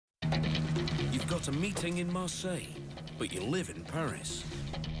You've got a meeting in Marseille, but you live in Paris.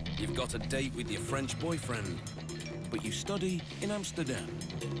 You've got a date with your French boyfriend, but you study in Amsterdam.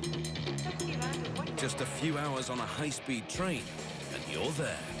 Just a few hours on a high-speed train, and you're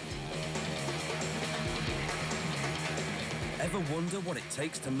there. Ever wonder what it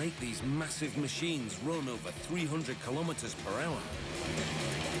takes to make these massive machines run over 300 kilometers per hour?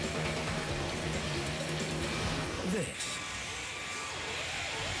 This.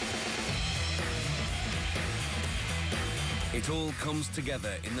 It all comes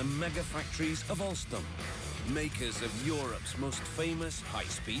together in the mega factories of Alstom, makers of Europe's most famous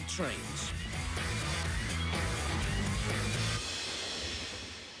high-speed trains.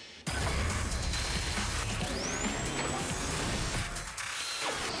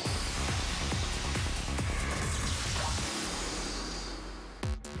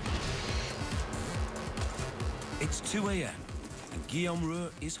 It's 2 a.m. and Guillaume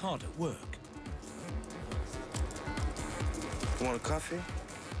Reux is hard at work. You want a coffee?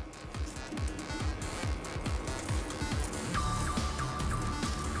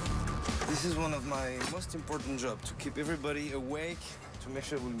 This is one of my most important jobs, to keep everybody awake, to make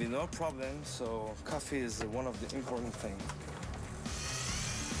sure there will be no problem, so coffee is one of the important things.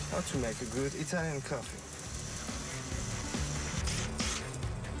 How to make a good Italian coffee.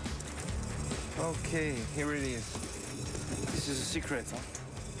 Okay, here it is. This is a secret, huh?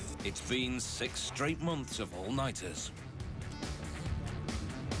 It's been 6 straight months of all-nighters.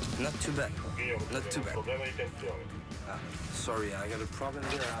 Not too bad. Not too bad. Sorry, I got a problem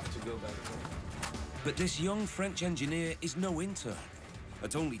there. I have to go back. But this young French engineer is no intern.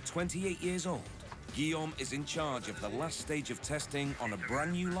 At only 28 years old, Guillaume is in charge of the last stage of testing on a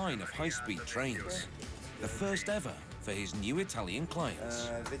brand new line of high-speed trains. The first ever for his new Italian clients.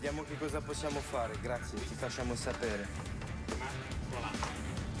 Vediamo che cosa possiamo fare. Grazie, ti facciamo sapere.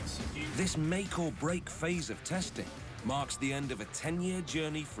 This make-or-break phase of testing marks the end of a 10-year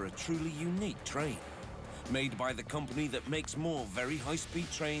journey for a truly unique train, made by the company that makes more very high-speed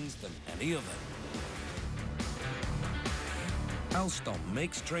trains than any other. Alstom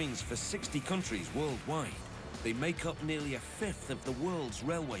makes trains for 60 countries worldwide. They make up nearly 1/5 of the world's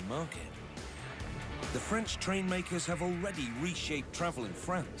railway market. The French train makers have already reshaped travel in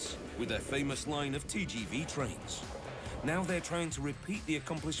France with their famous line of TGV trains. Now they're trying to repeat the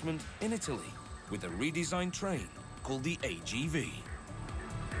accomplishment in Italy with a redesigned train called the AGV.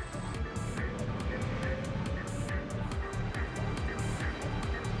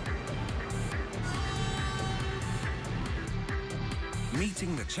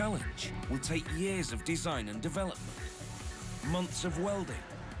 Meeting the challenge will take years of design and development, months of welding,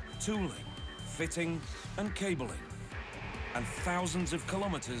 tooling, fitting and cabling, and thousands of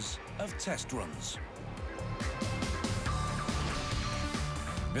kilometers of test runs.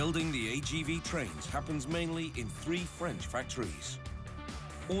 Building the AGV trains happens mainly in 3 French factories.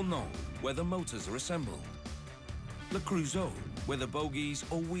 Ornans, where the motors are assembled. Le Creusot, where the bogies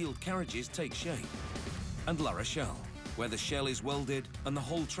or wheeled carriages take shape. And La Rochelle, where the shell is welded and the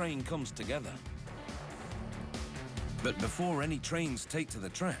whole train comes together. But before any trains take to the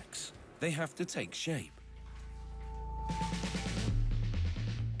tracks, they have to take shape.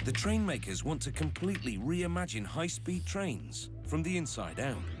 The train makers want to completely reimagine high-speed trains from the inside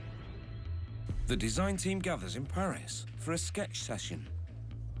out. The design team gathers in Paris for a sketch session.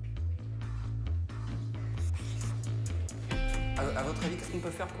 À votre avis, qu'est-ce qu'on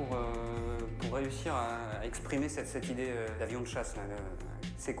peut faire pour réussir à exprimer cette idée d'avion de chasse là,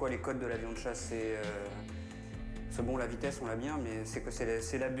 c'est quoi les codes de l'avion de chasse? C'est bon, la vitesse, on l'a bien, mais c'est quoi?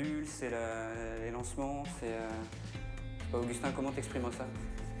 C'est la bulle, c'est les lancements, c'est... Je sais pas, Augustin, comment t'exprimes ça?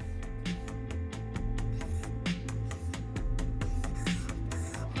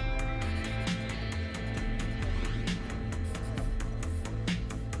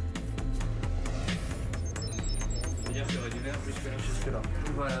 C'est-à-dire qu'il y aurait du verre jusque-là.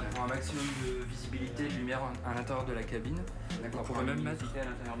 Voilà, pour un maximum de visibilité, de lumière à l'intérieur de la cabine. D'accord, on pourrait même mettre à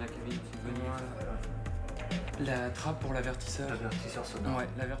l'intérieur de la cabine. la trappe pour l'avertisseur. L'avertisseur sonore. Ouais,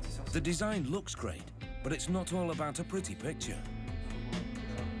 l'avertisseur sonore. The design looks great, but it's not all about a pretty picture.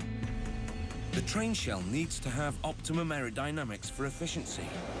 The train shell needs to have optimum aerodynamics for efficiency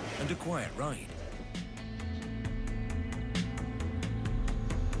and a quiet ride.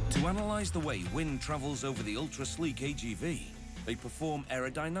 To analyze the way wind travels over the ultra-sleek AGV, they perform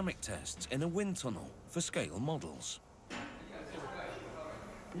aerodynamic tests in a wind tunnel for scale models.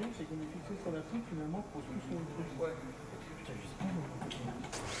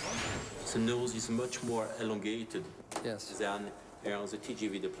 The nose is much more elongated than the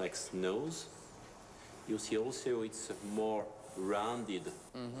TGV duplex nose. You see also it's more rounded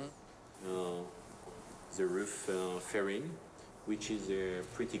the roof fairing, which is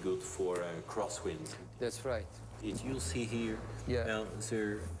pretty good for crosswind. That's right. You'll see here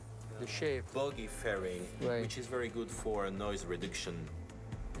The shape. bogey fairing, Right. which is very good for noise reduction.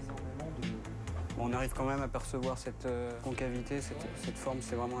 Bon, on arrive quand même à percevoir cette concavité, cette forme,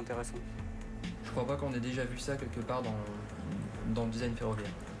 c'est vraiment intéressant. Je crois pas qu'on ait déjà vu ça quelque part dans le design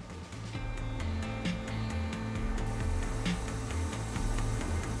ferroviaire.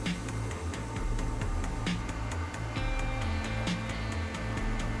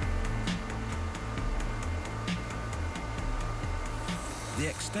 The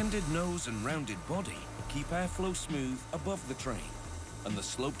extended nose and rounded body keep airflow smooth above the train, and the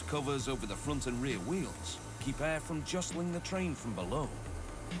sloped covers over the front and rear wheels keep air from jostling the train from below.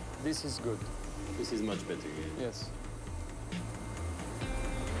 This is good. This is much better. Yeah. Yes.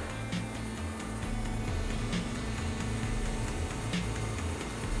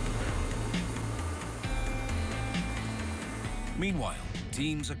 Meanwhile,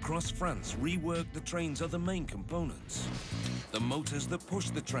 teams across France rework the train's other main components. The motors that push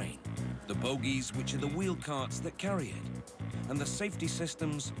the train, the bogies which are the wheel carts that carry it, and the safety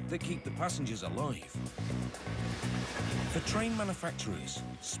systems that keep the passengers alive. For train manufacturers,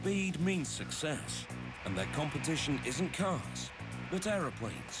 speed means success, and their competition isn't cars, but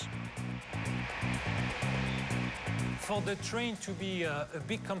aeroplanes. For the train to be a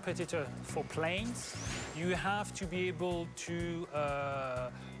big competitor for planes, you have to be able to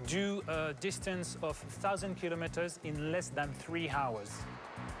do a distance of 1,000 kilometers in less than 3 hours.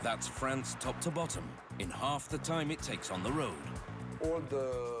 That's France top to bottom, in half the time it takes on the road. All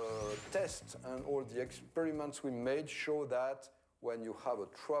the tests and all the experiments we made show that when you have a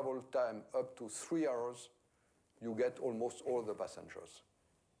travel time up to 3 hours, you get almost all the passengers.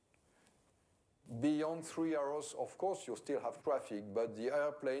 Beyond 3 hours, of course, you still have traffic, but the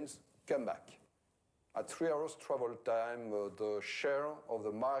airplanes come back. At 3 hours travel time, the share of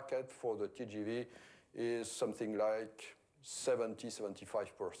the market for the TGV is something like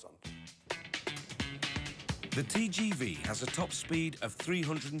 70–75%. The TGV has a top speed of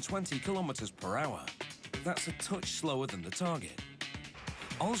 320 kilometers per hour. That's a touch slower than the target.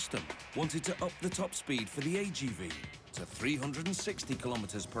 Alstom wanted to up the top speed for the AGV to 360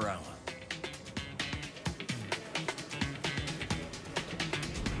 kilometers per hour.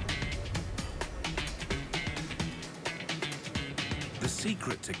 The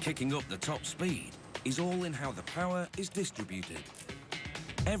secret to kicking up the top speed is all in how the power is distributed.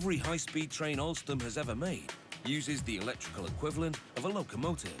 Every high-speed train Alstom has ever made uses the electrical equivalent of a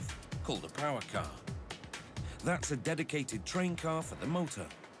locomotive, called a power car. That's a dedicated train car for the motor,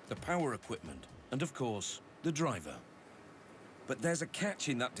 the power equipment, and of course, the driver. But there's a catch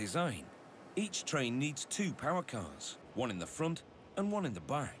in that design. Each train needs 2 power cars, one in the front and one in the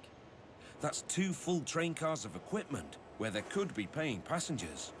back. That's 2 full train cars of equipment where there could be paying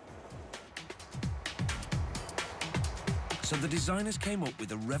passengers. So the designers came up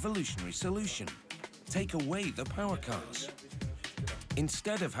with a revolutionary solution. Take away the power cars.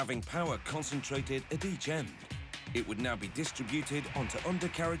 Instead of having power concentrated at each end, it would now be distributed onto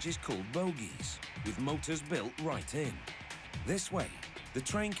undercarriages called bogies, with motors built right in. This way, the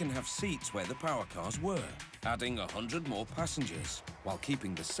train can have seats where the power cars were, adding 100 more passengers, while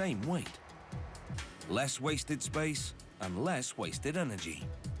keeping the same weight. Less wasted space and less wasted energy.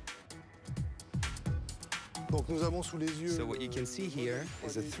 So what you can see here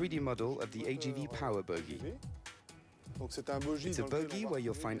is a 3D model of the AGV power bogie. It's a bogie where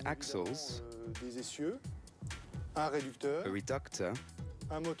you'll find axles, a reductor,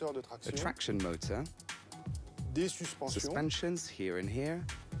 a traction motor, suspensions here and here,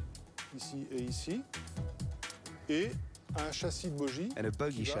 and a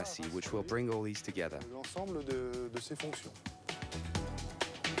bogie chassis which will bring all these together.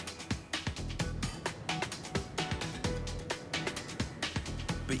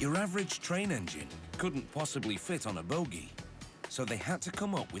 But your average train engine couldn't possibly fit on a bogie, so they had to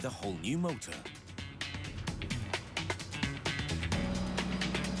come up with a whole new motor.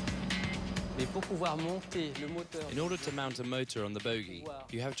 In order to mount a motor on the bogie,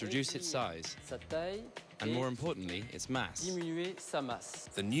 you have to reduce its size, and more importantly, its mass.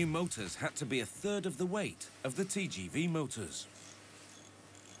 The new motors had to be 1/3 of the weight of the TGV motors.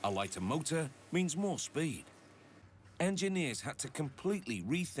 A lighter motor means more speed. Engineers had to completely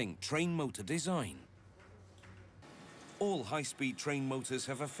rethink train motor design. All high-speed train motors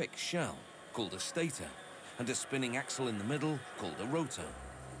have a fixed shell, called a stator, and a spinning axle in the middle, called a rotor.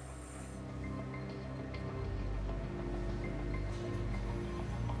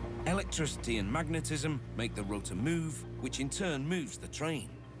 Electricity and magnetism make the rotor move, which in turn moves the train.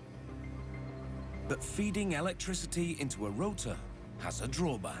 But feeding electricity into a rotor has a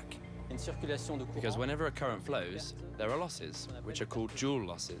drawback. Because whenever a current flows, there are losses, which are called Joule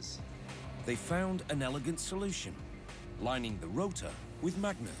losses. They found an elegant solution, lining the rotor with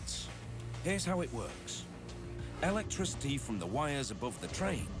magnets. Here's how it works. Electricity from the wires above the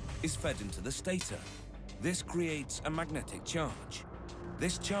train is fed into the stator. This creates a magnetic charge.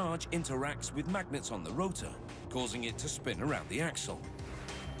 This charge interacts with magnets on the rotor, causing it to spin around the axle.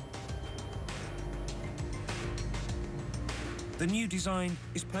 The new design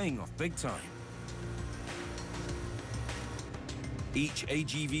is paying off big time. Each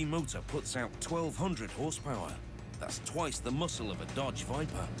AGV motor puts out 1,200 horsepower. That's twice the muscle of a Dodge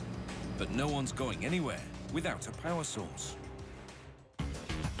Viper. But no one's going anywhere without a power source.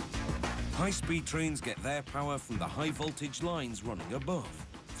 High-speed trains get their power from the high-voltage lines running above,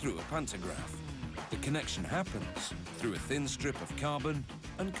 through a pantograph. The connection happens through a thin strip of carbon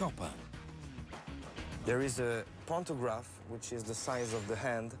and copper. There is a pantograph, which is the size of the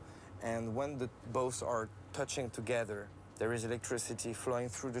hand, and when the both are touching together, there is electricity flowing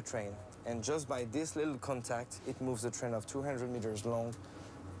through the train. And just by this little contact, it moves a train of 200 meters long,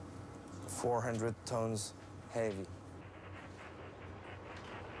 400 tons heavy.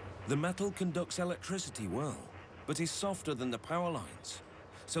 The metal conducts electricity well, but is softer than the power lines,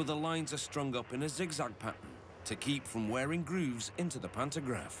 so the lines are strung up in a zigzag pattern to keep from wearing grooves into the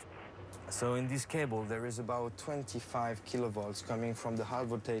pantograph. So in this cable, there is about 25 kilovolts coming from the high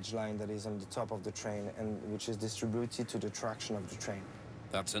voltage line that is on the top of the train and which is distributed to the traction of the train.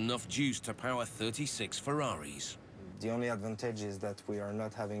 That's enough juice to power 36 Ferraris. The only advantage is that we are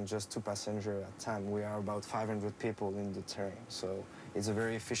not having just 2 passengers at a time. We are about 500 people in the train, so it's a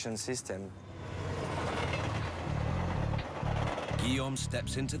very efficient system. Guillaume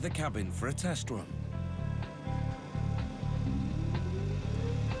steps into the cabin for a test run.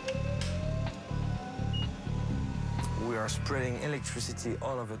 We are spreading electricity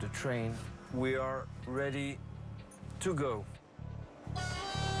all over the train. We are ready to go.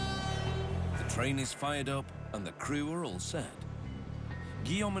 The train is fired up and the crew are all set.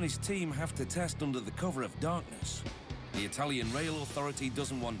 Guillaume and his team have to test under the cover of darkness. The Italian Rail Authority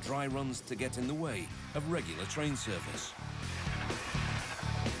doesn't want dry runs to get in the way of regular train service.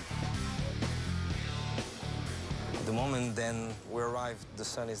 At the moment then we arrive, the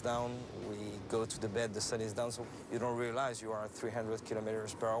sun is down, we go to the bed, the sun is down, so you don't realize you are at 300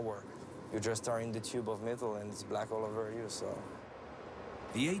 kilometers per hour. You just are in the tube of metal and it's black all over you, so.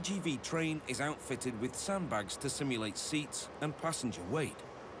 The AGV train is outfitted with sandbags to simulate seats and passenger weight,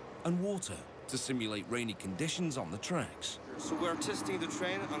 and water to simulate rainy conditions on the tracks. So we're testing the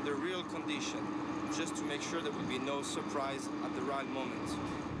train under real condition, just to make sure there will be no surprise at the right moment.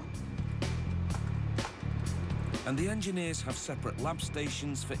 And the engineers have separate lab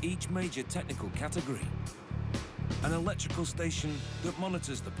stations for each major technical category. An electrical station that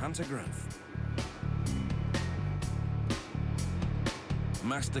monitors the pantograph.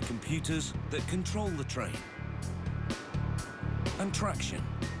 Master computers that control the train. And traction,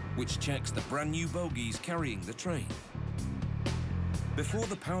 which checks the brand new bogies carrying the train. Before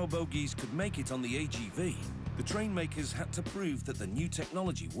the power bogies could make it on the AGV, the train makers had to prove that the new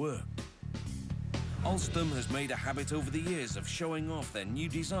technology worked. Alstom has made a habit over the years of showing off their new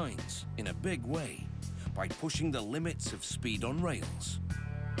designs in a big way by pushing the limits of speed on rails.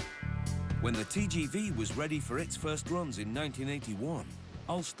 When the TGV was ready for its first runs in 1981,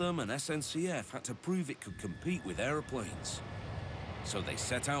 Alstom and SNCF had to prove it could compete with aeroplanes. So they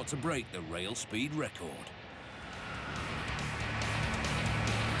set out to break the rail speed record.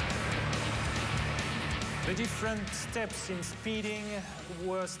 The different steps in speeding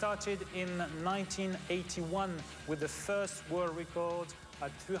were started in 1981 with the first world record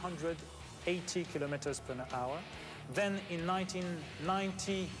at 380 kilometers per hour. Then in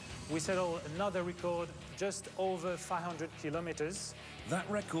 1990, we settled another record just over 500 kilometers. That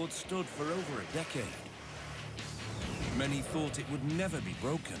record stood for over a decade. Many thought it would never be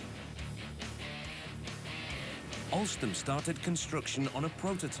broken. Alstom started construction on a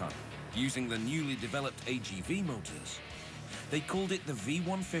prototype using the newly developed AGV motors. They called it the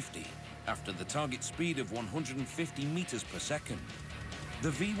V150 after the target speed of 150 meters per second. The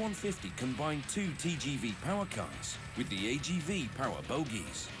V150 combined 2 TGV power cars with the AGV power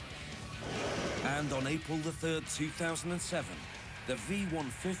bogies. And on April the 3rd, 2007, the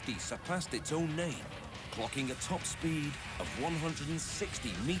V150 surpassed its own name, clocking a top speed of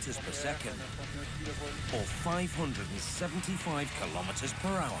 160 meters per second, or 575 kilometers per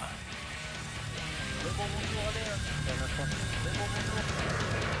hour.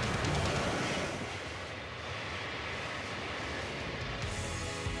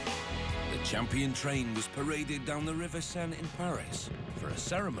 champion train was paraded down the River Seine in Paris for a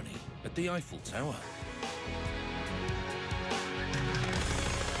ceremony at the Eiffel Tower.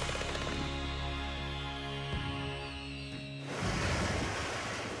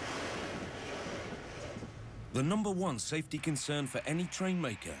 The #1 safety concern for any train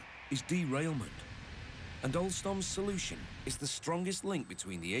maker is derailment. And Alstom's solution is the strongest link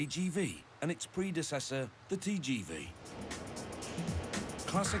between the AGV and its predecessor, the TGV.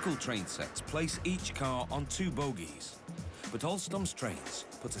 Classical train sets place each car on 2 bogies, but Alstom's trains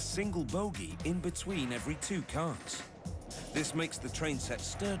put a single bogie in between every 2 cars. This makes the train set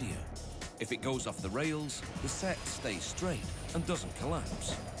sturdier. If it goes off the rails, the set stays straight and doesn't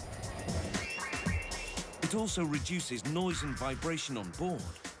collapse. It also reduces noise and vibration on board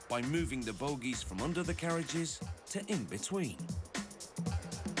by moving the bogies from under the carriages to in between.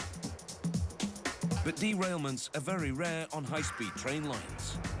 But derailments are very rare on high-speed train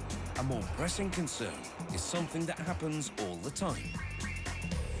lines. A more pressing concern is something that happens all the time.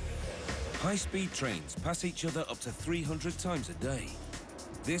 High-speed trains pass each other up to 300 times a day.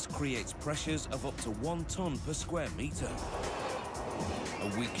 This creates pressures of up to 1 ton per square metre. A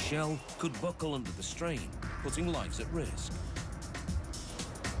weak shell could buckle under the strain, putting lives at risk.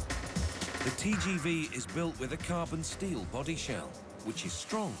 The TGV is built with a carbon steel body shell, which is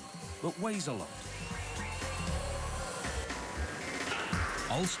strong, but weighs a lot.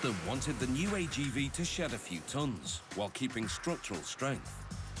 Alstom wanted the new AGV to shed a few tons, while keeping structural strength.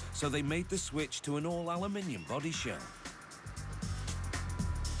 So they made the switch to an all-aluminium body shell.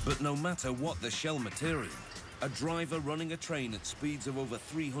 But no matter what the shell material, a driver running a train at speeds of over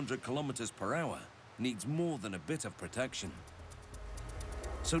 300 kilometers per hour needs more than a bit of protection.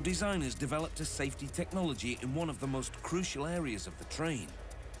 So designers developed a safety technology in one of the most crucial areas of the train,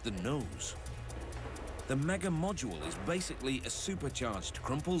 the nose. The Mega Module is basically a supercharged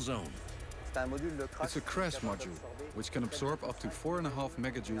crumple zone. It's a crash module, which can absorb up to 4.5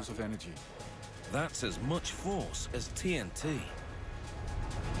 megajoules of energy. That's as much force as TNT.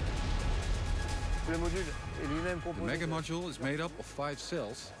 The Mega Module is made up of 5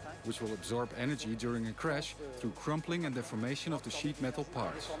 cells, which will absorb energy during a crash through crumpling and deformation of the sheet metal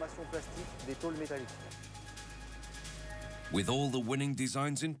parts. With all the winning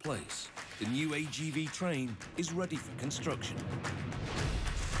designs in place, the new AGV train is ready for construction.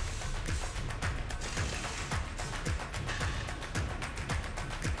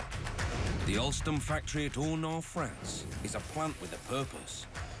 The Alstom factory at Ornans, France, is a plant with a purpose.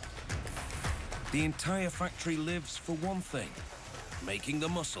 The entire factory lives for one thing: making the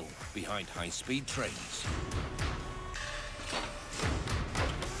muscle behind high-speed trains.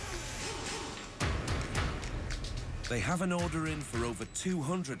 They have an order in for over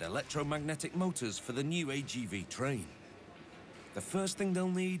 200 electromagnetic motors for the new AGV train. The first thing they'll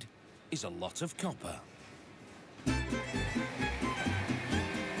need is a lot of copper.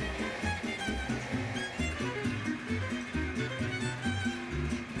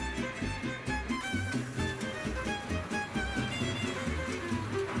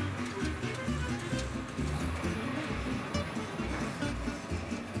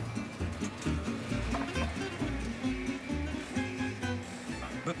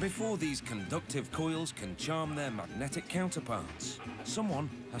 But before these conductive coils can charm their magnetic counterparts, someone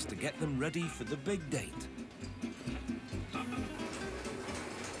has to get them ready for the big date.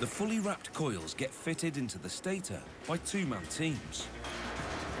 The fully wrapped coils get fitted into the stator by 2-man teams.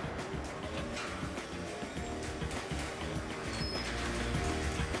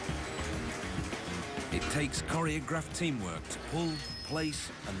 It takes choreographed teamwork to pull, place,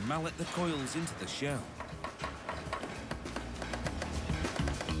 and mallet the coils into the shell.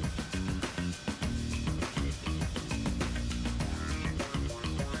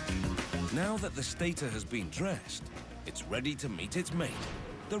 Now that the stator has been dressed, it's ready to meet its mate,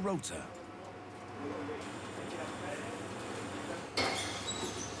 the rotor.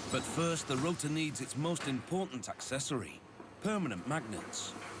 But first, the rotor needs its most important accessory: permanent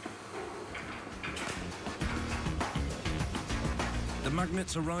magnets. The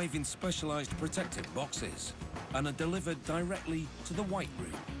magnets arrive in specialized protective boxes and are delivered directly to the white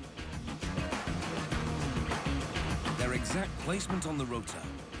room. Their exact placement on the rotor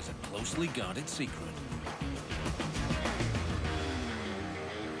is a closely guarded secret.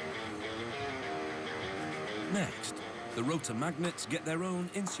 Next, the rotor magnets get their own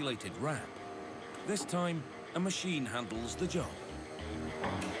insulated wrap. This time, a machine handles the job.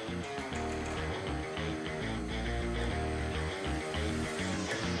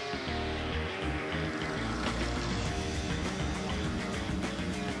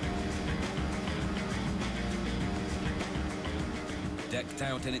 Decked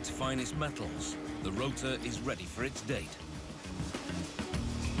out in its finest metals, the rotor is ready for its date.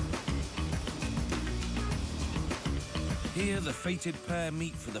 Here, the fated pair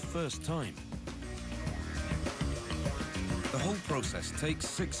meet for the first time. The whole process takes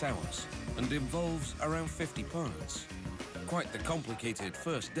 6 hours and involves around 50 parts. Quite the complicated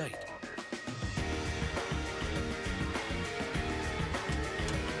first date.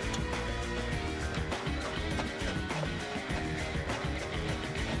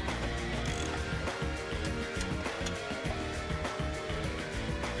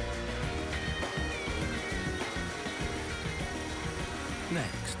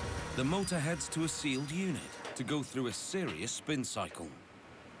 Next, the motor heads to a sealed unit to go through a serious spin cycle.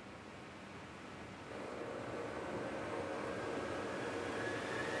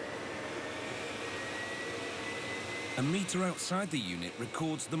 A meter outside the unit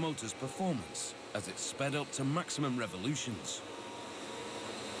records the motor's performance as it's sped up to maximum revolutions.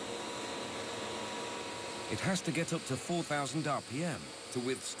 It has to get up to 4,000 RPM to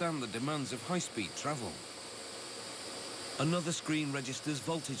withstand the demands of high-speed travel. Another screen registers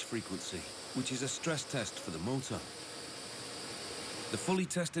voltage frequency, which is a stress test for the motor. The fully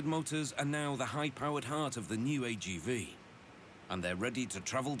tested motors are now the high-powered heart of the new AGV, and they're ready to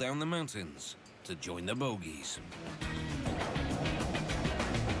travel down the mountains to join the bogies.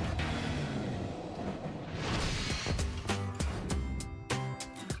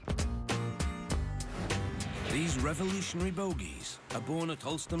 These revolutionary bogies are born at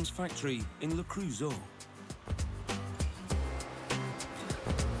Alstom's factory in Le Creusot.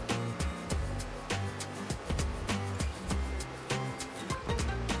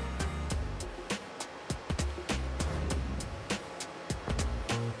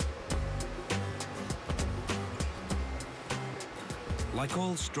 Like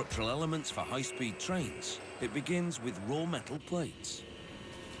all structural elements for high-speed trains, it begins with raw metal plates.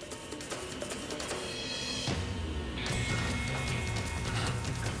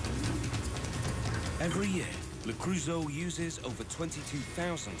 Every year, Le Creusot uses over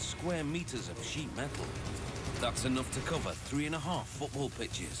 22,000 square meters of sheet metal. That's enough to cover 3.5 football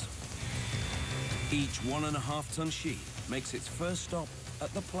pitches. Each 1.5-ton sheet makes its first stop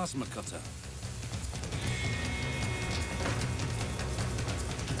at the plasma cutter.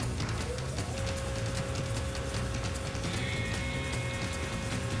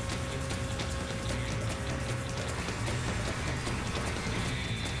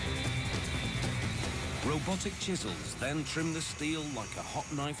 Robotic chisels then trim the steel like a hot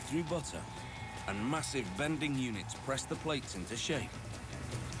knife through butter, and massive bending units press the plates into shape.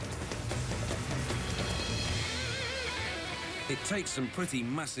 It takes some pretty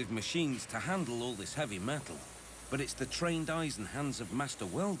massive machines to handle all this heavy metal, but it's the trained eyes and hands of master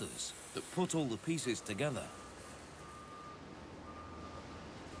welders that put all the pieces together.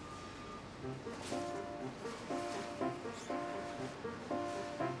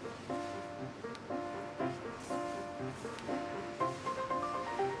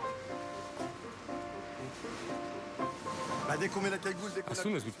 As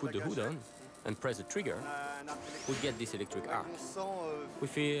soon as we put the hood on and press the trigger, we get this electric arc. We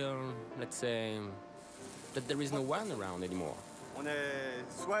feel, let's say, that there is no one around anymore.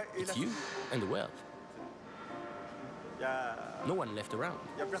 It's you and the weld. No one left around.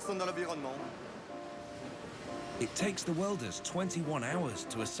 It takes the welders 21 hours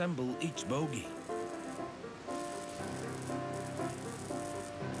to assemble each bogie.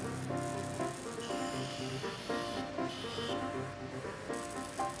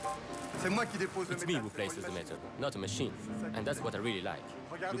 It's me who places the metal, not a machine. And that's what I really like.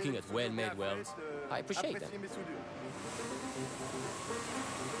 Looking at well-made welds, I appreciate them.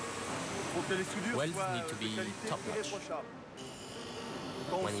 Welds need to be top-notch.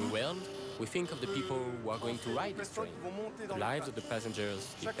 When we weld, we think of the people who are going to ride this train. The lives of the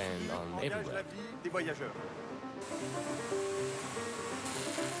passengers depend on every weld.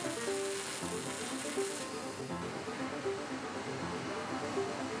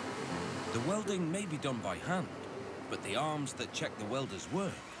 The welding may be done by hand, but the arms that check the welder's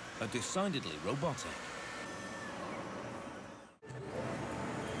work are decidedly robotic.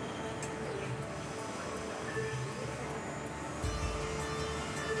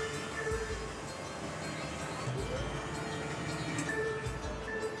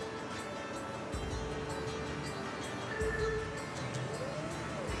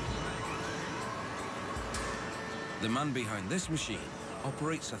 The man behind this machine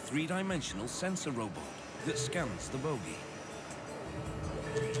operates a 3-dimensional sensor robot that scans the bogie.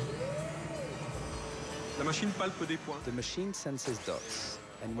 The machine senses dots.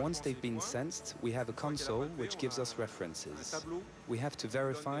 And once they've been sensed, we have a console which gives us references. We have to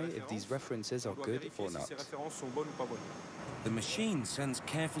verify if these references are good or not. The machine sends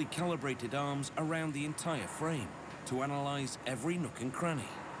carefully calibrated arms around the entire frame to analyze every nook and cranny.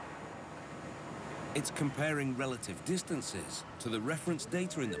 It's comparing relative distances to the reference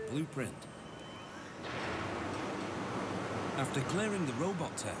data in the blueprint. After clearing the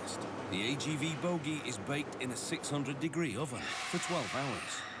robot test, the AGV bogie is baked in a 600-degree oven for 12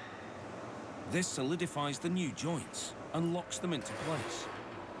 hours. This solidifies the new joints and locks them into place.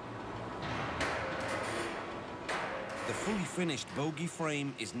 The fully finished bogie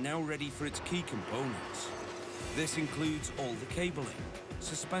frame is now ready for its key components. This includes all the cabling,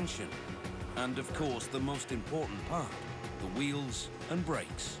 suspension, and of course the most important part, the wheels and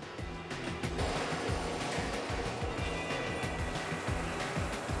brakes.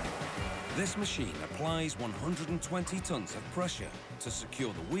 This machine applies 120 tons of pressure to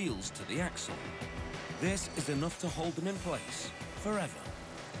secure the wheels to the axle. This is enough to hold them in place forever.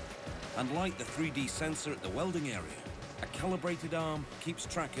 And like the 3D sensor at the welding area, a calibrated arm keeps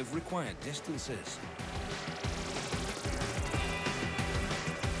track of required distances.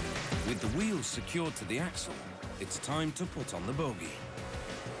 With the wheels secured to the axle, it's time to put on the bogie.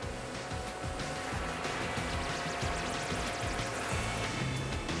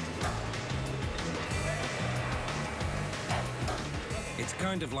 It's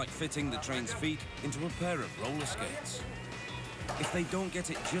kind of like fitting the train's feet into a pair of roller skates. If they don't get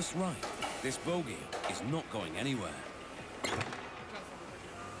it just right, this bogie is not going anywhere.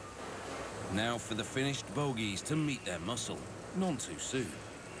 Now for the finished bogies to meet their muscle, none too soon.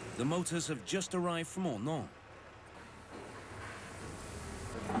 The motors have just arrived from Ornans.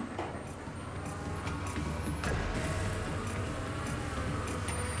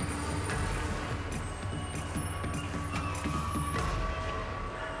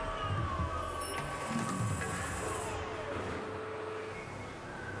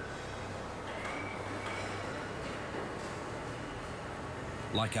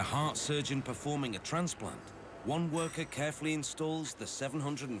 Like a heart surgeon performing a transplant, one worker carefully installs the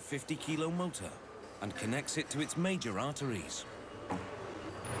 750-kilo motor and connects it to its major arteries.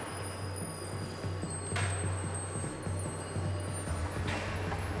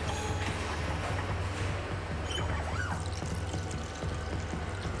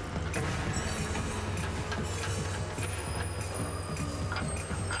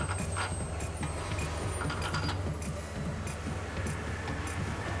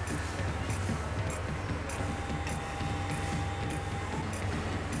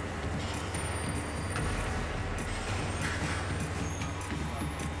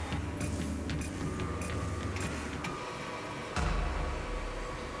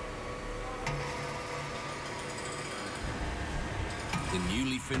 The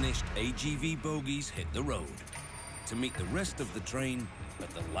newly finished AGV bogies hit the road to meet the rest of the train at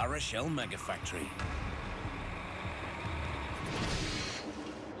the La Rochelle Megafactory.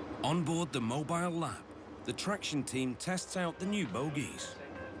 On board the mobile lab, the traction team tests out the new bogies.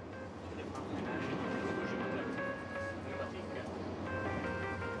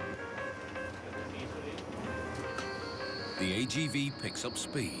 The AGV picks up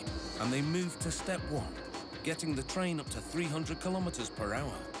speed and they move to step one, getting the train up to 300 kilometers per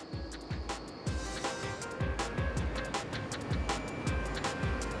hour.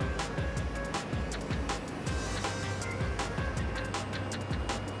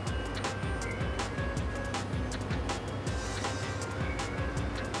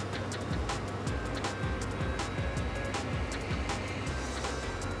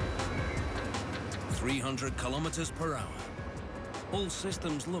 Kilometers per hour. All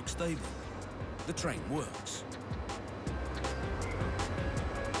systems look stable. The train works.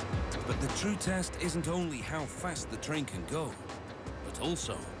 But the true test isn't only how fast the train can go, but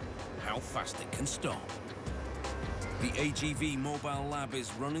also how fast it can stop. The AGV Mobile Lab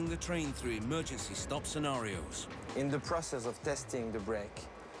is running the train through emergency stop scenarios. In the process of testing the brake,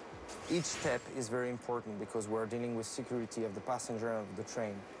 each step is very important because we're dealing with security of the passenger and of the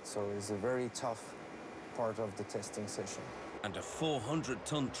train. So it's a very tough part of the testing session. And a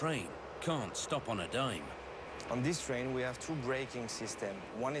 400-ton train can't stop on a dime. On this train, we have two braking systems.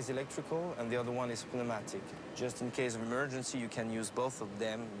 One is electrical and the other one is pneumatic. Just in case of emergency, you can use both of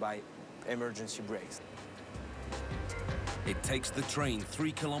them by emergency brakes. It takes the train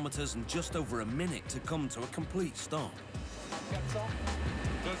 3 kilometers and just over a minute to come to a complete stop. 400,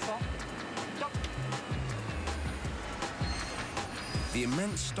 200, stop. The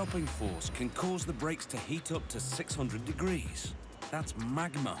immense stopping force can cause the brakes to heat up to 600 degrees. That's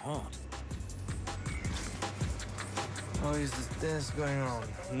magma hot. How is the test going on?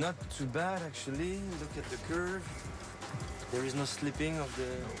 Not too bad, actually. Look at the curve. There is no slipping of the...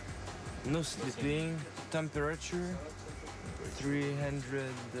 No slipping. Temperature,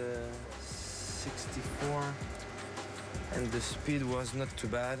 364. And the speed was not too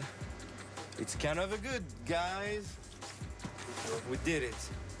bad. It's kind of a good, guys. We did it.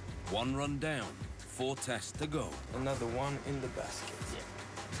 One run down, 4 tests to go. Another one in the basket.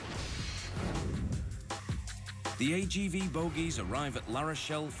 The AGV bogies arrive at La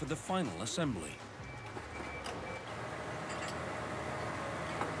Rochelle for the final assembly.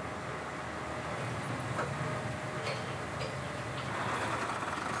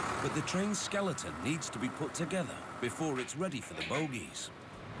 But the train's skeleton needs to be put together before it's ready for the bogies.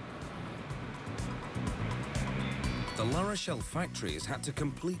 The La Rochelle factory has had to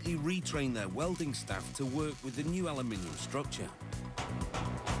completely retrain their welding staff to work with the new aluminium structure.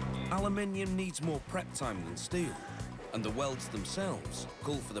 Aluminium needs more prep time than steel, and the welds themselves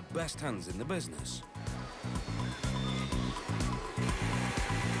call for the best hands in the business.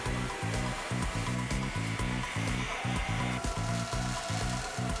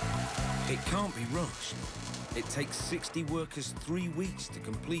 It can't be rushed. It takes 60 workers 3 weeks to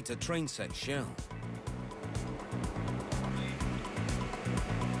complete a train set shell.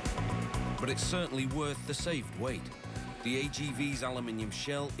 But it's certainly worth the saved weight. The AGV's aluminium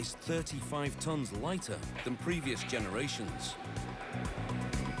shell is 35 tons lighter than previous generations.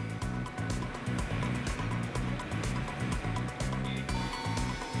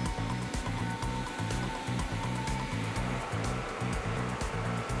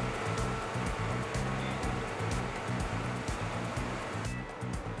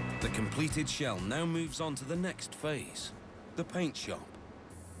 The completed shell now moves on to the next phase, the paint shop.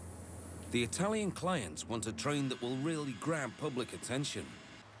 The Italian clients want a train that will really grab public attention,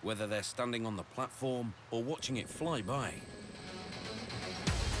 whether they're standing on the platform or watching it fly by.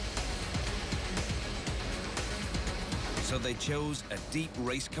 So they chose a deep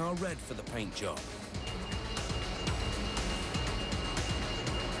race car red for the paint job.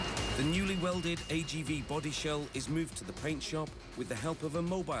 The newly welded AGV body shell is moved to the paint shop with the help of a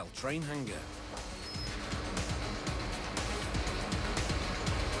mobile train hanger.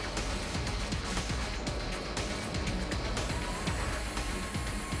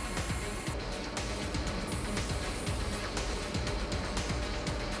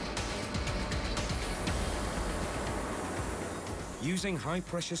 Using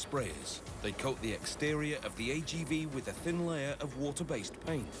high-pressure sprayers, they coat the exterior of the AGV with a thin layer of water-based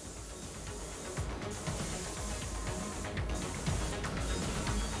paint.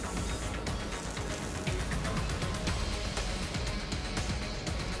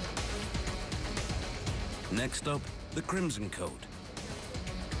 Next up, the crimson coat.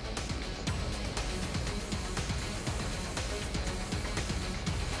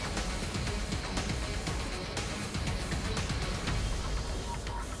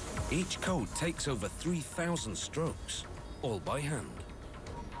 Each coat takes over 3,000 strokes, all by hand.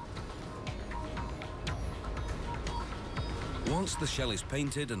 Once the shell is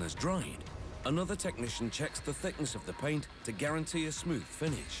painted and has dried, another technician checks the thickness of the paint to guarantee a smooth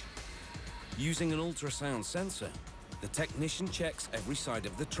finish. Using an ultrasound sensor, the technician checks every side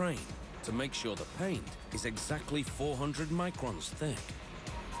of the train to make sure the paint is exactly 400 microns thick.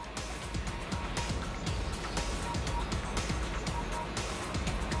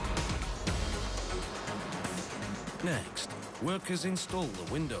 Next, workers install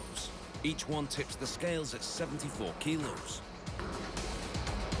the windows. Each one tips the scales at 74 kilos.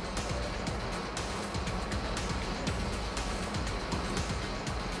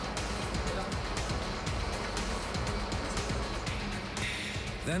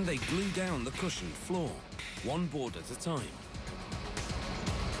 Then they glue down the cushioned floor, one board at a time.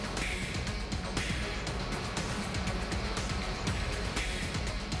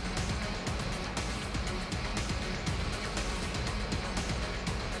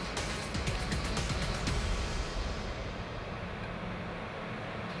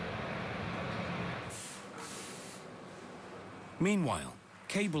 Meanwhile,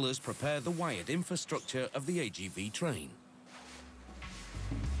 cablers prepare the wired infrastructure of the AGV train.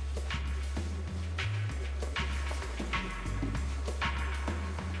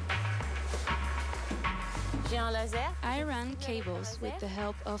 I run cables with the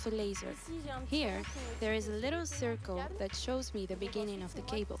help of a laser. Here, there is a little circle that shows me the beginning of the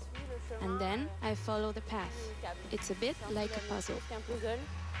cable. And then I follow the path. It's a bit like a puzzle.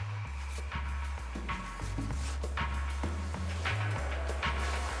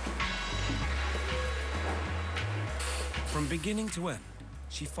 From beginning to end,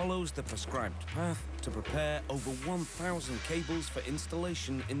 she follows the prescribed path to prepare over 1,000 cables for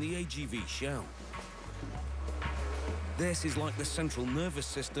installation in the AGV shell. This is like the central nervous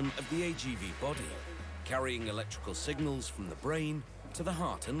system of the AGV body, carrying electrical signals from the brain to the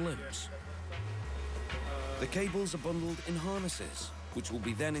heart and limbs. The cables are bundled in harnesses, which will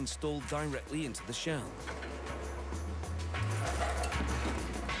be then installed directly into the shell.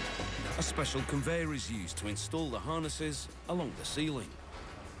 A special conveyor is used to install the harnesses along the ceiling.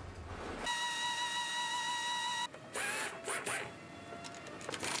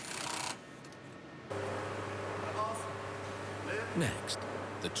 Next,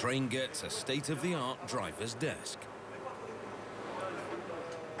 the train gets a state-of-the-art driver's desk.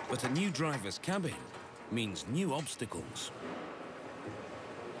 But a new driver's cabin means new obstacles.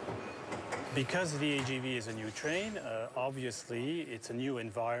 Because the AGV is a new train, obviously it's a new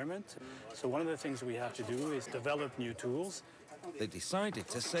environment. So one of the things we have to do is develop new tools. They decided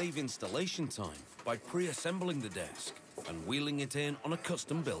to save installation time by pre-assembling the desk and wheeling it in on a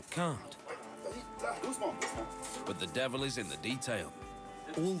custom-built cart. But the devil is in the detail.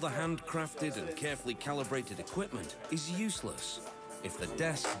 All the handcrafted and carefully calibrated equipment is useless if the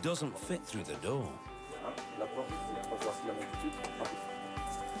desk doesn't fit through the door.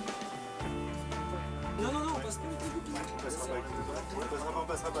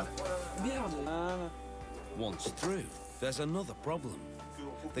 Once through, there's another problem.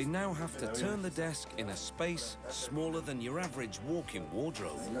 They now have to turn the desk in a space smaller than your average walk-in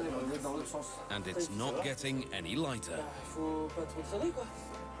wardrobe. And it's not getting any lighter.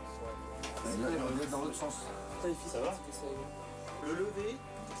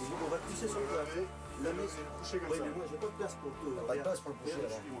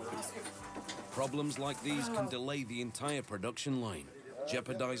 Problems like these can delay the entire production line,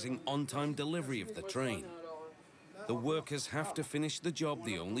 jeopardizing on-time delivery of the train. The workers have to finish the job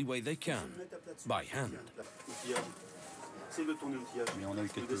the only way they can, by hand.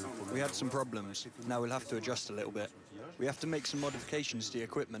 We had some problems. Now we'll have to adjust a little bit. We have to make some modifications to the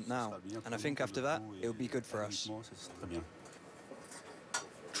equipment now, and I think after that, it'll be good for us.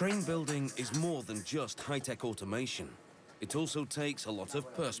 Train building is more than just high-tech automation. It also takes a lot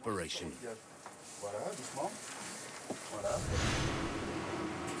of perspiration.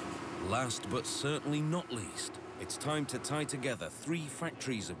 Last but certainly not least, it's time to tie together 3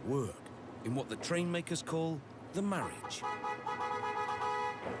 factories of work in what the train makers call the marriage.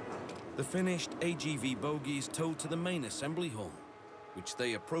 The finished AGV bogie is towed to the main assembly hall, which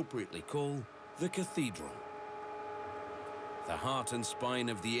they appropriately call the cathedral. The heart and spine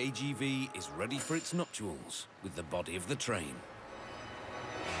of the AGV is ready for its nuptials with the body of the train.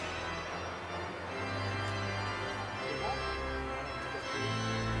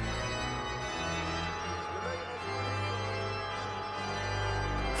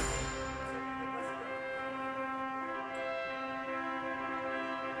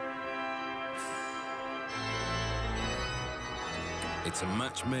 It's a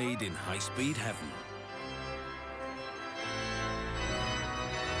match made in high-speed heaven.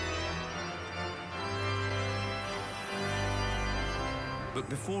 But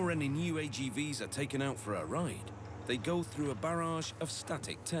before any new AGVs are taken out for a ride, they go through a barrage of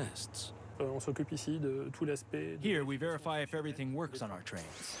static tests. Here, we verify if everything works on our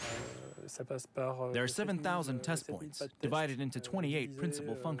trains. There are 7,000 test points, divided into 28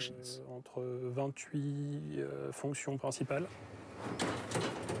 principal functions.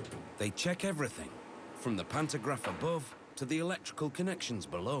 They check everything, from the pantograph above to the electrical connections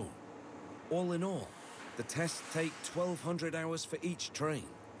below. All in all, the tests take 1,200 hours for each train.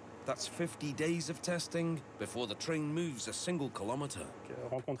 That's 50 days of testing before the train moves a single kilometer.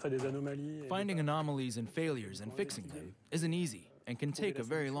 Finding anomalies and failures and fixing them isn't easy and can take a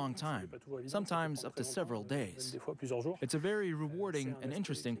very long time, sometimes up to several days. It's a very rewarding and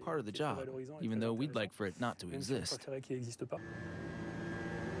interesting part of the job, even though we'd like for it not to exist.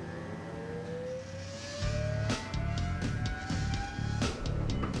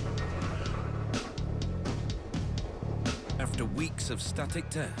 After weeks of static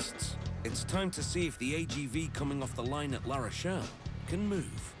tests, it's time to see if the AGV coming off the line at La Rochelle can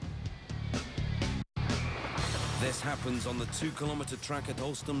move. This happens on the 2-kilometer track at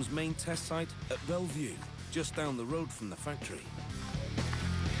Alstom's main test site at Bellevue, just down the road from the factory.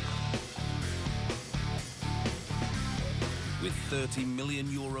 With 30 million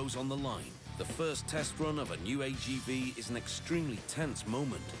euros on the line, the first test run of a new AGV is an extremely tense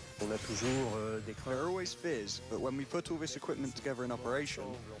moment. There are always fears, but when we put all this equipment together in operation,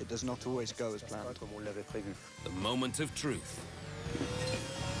 it does not always go as planned. The moment of truth.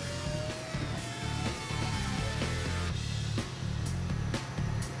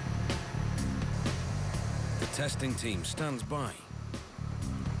 testing team stands by.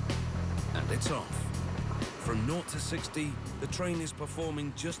 And it's off. From 0 to 60, the train is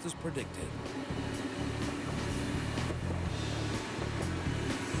performing just as predicted.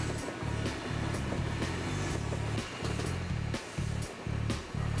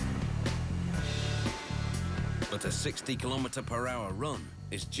 But a 60km/h run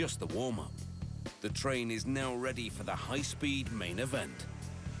is just the warm-up. The train is now ready for the high-speed main event.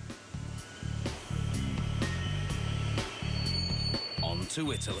 On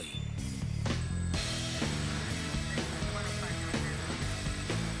to Italy.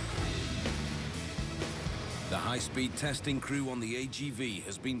 The high-speed testing crew on the AGV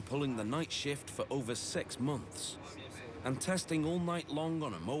has been pulling the night shift for over 6 months. And testing all night long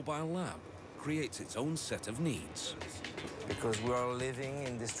on a mobile lab creates its own set of needs. Because we are living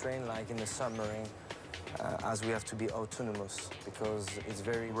in this train like in a submarine, as we have to be autonomous, because it's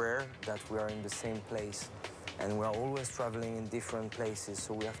very rare that we are in the same place. And we are always traveling in different places,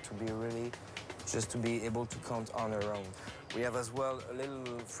 so we have to be really just to be able to count on our own. We have as well a little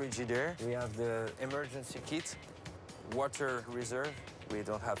Frigidaire. We have the emergency kit, water reserve. We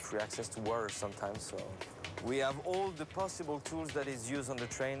don't have free access to water sometimes, so we have all the possible tools that is used on the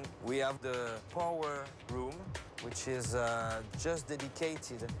train. We have the power room, which is just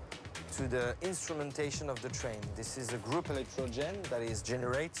dedicated to the instrumentation of the train. This is a group electrogen that is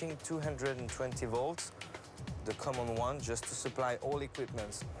generating 220 volts, the common one, just to supply all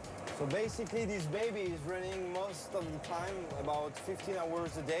equipments. So basically, this baby is running most of the time, about 15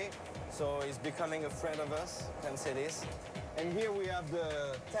 hours a day. So it's becoming a friend of us, can say this. And here we have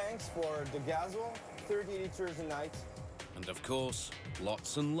the tanks for the gas oil, 30 liters a night. And of course,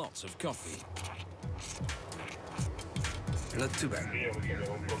 lots and lots of coffee. Not too bad.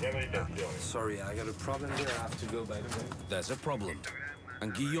 Sorry, I got a problem there. I have to go, by the way. There's a problem,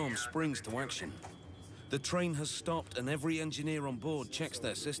 and Guillaume springs to action. The train has stopped and every engineer on board checks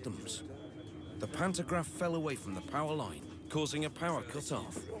their systems. The pantograph fell away from the power line, causing a power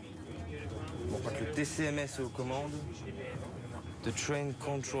cut-off. Le TCMS aux commandes. The train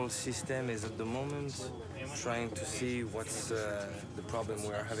control system is at the moment trying to see what's the problem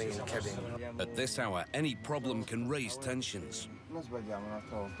we are having in the cabin. At this hour, any problem can raise tensions.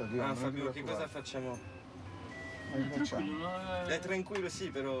 Fabio, che cosa facciamo? È tranquillo, sì,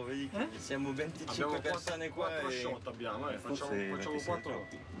 però vedi che siamo 25 persone qua e... Facciamo 4.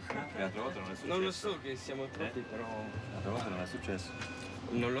 L'altra volta non è successo. Non lo so che siamo troppi, però... L'altra volta non è successo.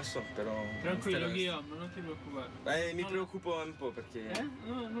 Non lo so, però... Tranquillo, Guillaume, non ti preoccupare. Mi preoccupo un po' perché...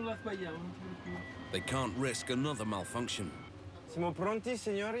 No, non la sbagliamo, non ti preoccupare. They can't risk another malfunction. Siamo pronti,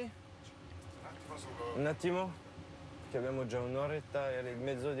 signori? Un attimo, che abbiamo già un'oretta e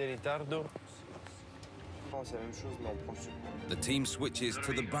mezzo di ritardo. The team switches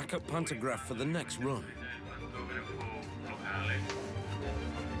to the backup pantograph for the next run.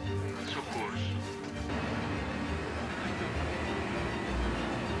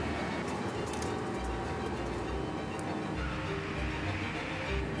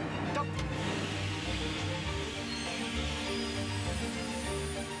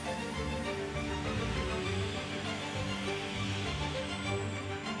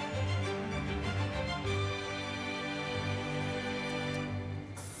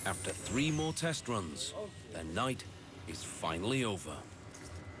 After 3 more test runs, the night is finally over.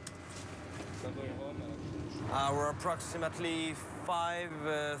 We're approximately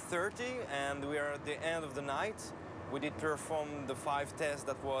 5:30 and we are at the end of the night. We did perform the 5 tests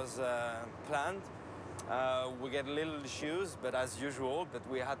that was planned. We get little issues, but as usual, but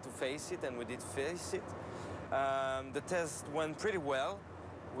we had to face it and we did face it. The test went pretty well.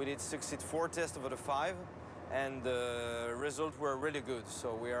 We did succeed 4 tests over the 5. And the results were really good,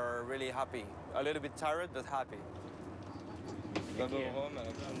 so we are really happy. A little bit tired, but happy.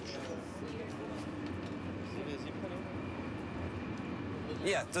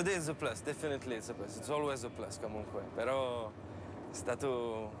 Yeah, today is a plus, definitely it's a plus. It's always a plus, comunque. Però è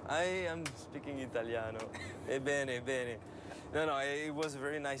stato... I am speaking Italiano. Bene, bene. No, it was a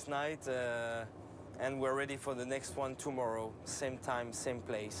very nice night, and we're ready for the next one tomorrow. Same time, same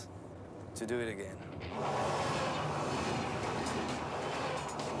place, to do it again.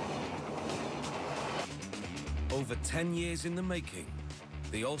 Over 10 years in the making,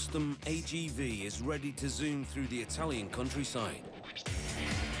 the Alstom AGV is ready to zoom through the Italian countryside.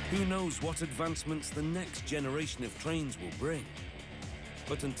 Who knows what advancements the next generation of trains will bring?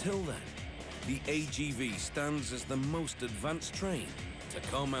 But until then, the AGV stands as the most advanced train to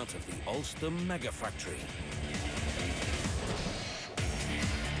come out of the Alstom mega factory.